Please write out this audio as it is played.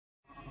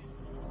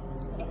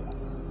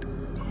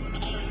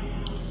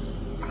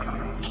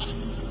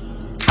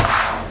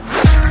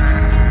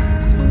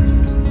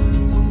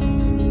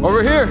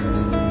we're here.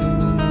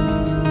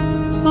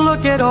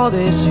 Look at all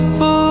this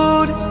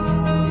food,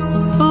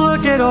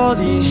 look at all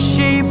these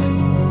sheep.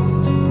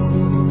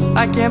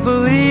 I can't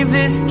believe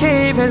this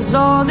cave has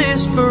all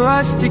this for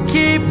us to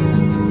keep.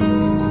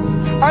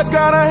 I've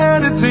gotta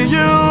hand it to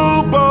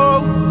you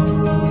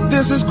both,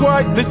 this is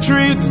quite the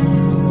treat.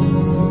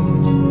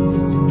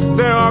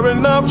 There are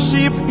enough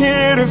sheep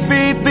here to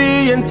feed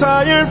the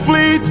entire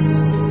fleet.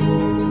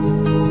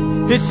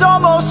 It's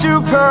almost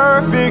too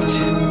perfect,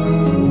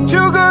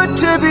 too good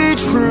to be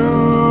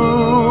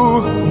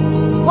true.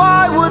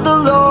 Why would the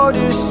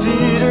Lotus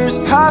Cedars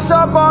pass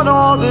up on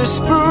all this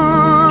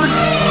food?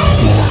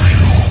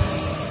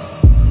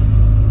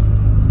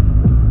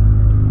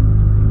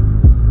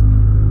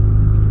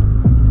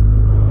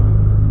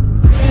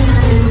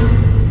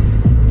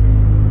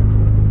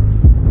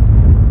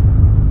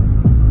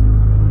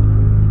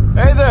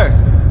 Hey there.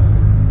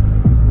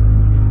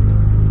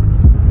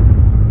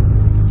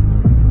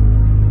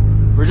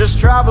 We're just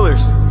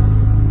travelers.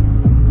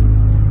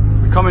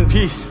 We come in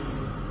peace.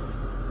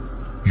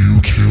 You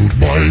killed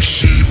my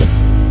sheep,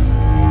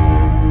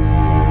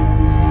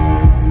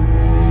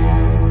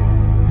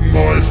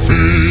 my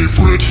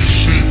favorite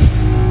sheep.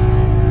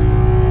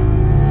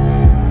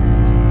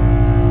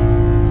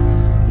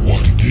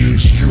 What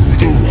gives you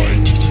the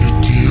right to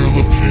deal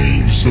the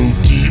pain so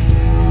deep?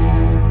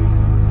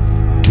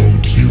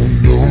 Don't you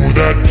know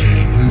that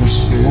pain you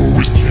sow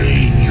is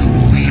pain you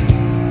reap?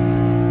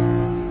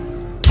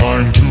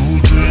 Time to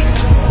drink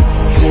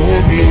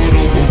your blood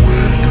over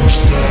where you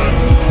stand.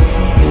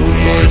 Your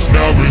life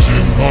now is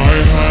in my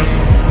hand.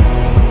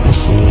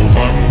 Before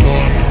I'm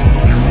done,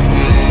 you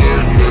will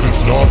learn that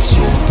it's not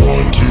so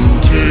fun to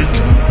take.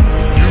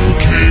 You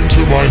came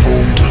to my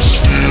home to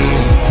steal,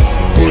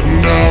 but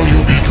now you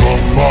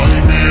become my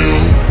meal.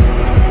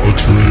 A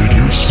trade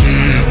you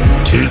see,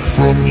 take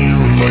from you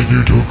like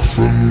you took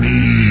from me.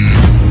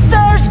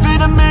 There's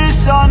been a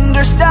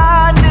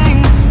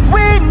misunderstanding.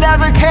 We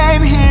never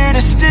came here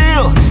to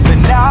steal, but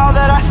now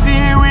that I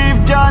see we've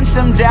done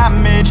some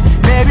damage,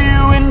 maybe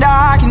you and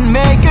I can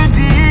make a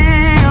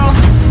deal.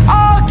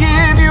 I'll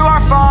give you our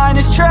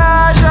finest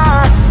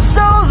treasure,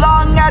 so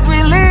long as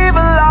we leave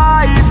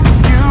alive.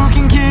 You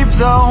can keep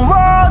the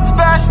world's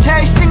best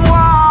tasting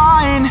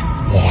wine.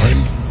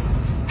 Wine?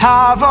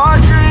 Have a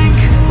drink,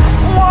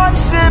 one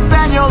sip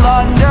and you'll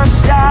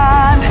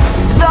understand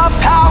the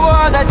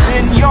power that's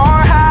in your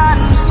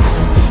hands.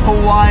 A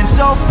wine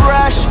so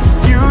fresh,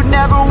 you'd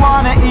never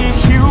want to eat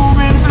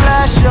human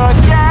flesh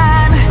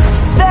again.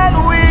 Then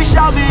we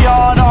shall be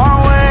on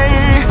our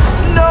way,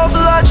 no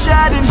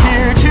bloodshed in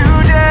here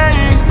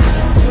today.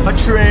 A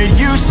trade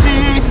you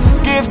see,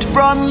 gift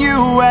from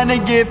you and a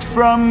gift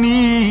from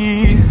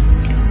me.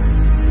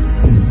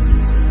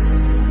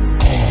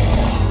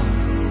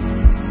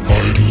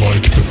 I'd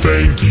like to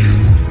thank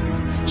you.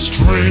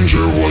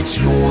 Stranger, what's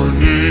your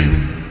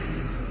name?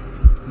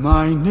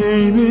 My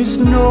name is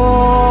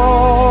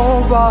Nobody,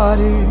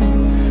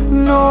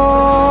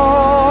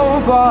 Nobody,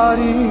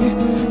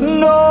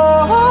 Nobody.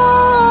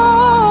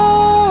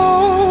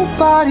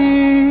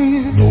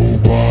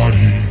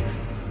 Nobody.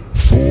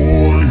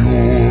 For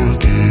your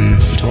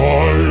gift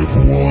I've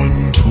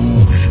won to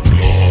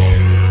reply.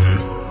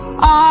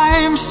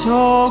 I'm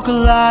so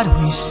glad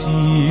we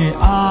see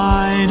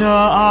eye to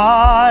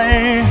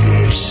eye.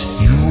 Yes,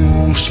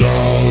 you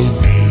shall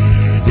be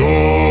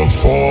the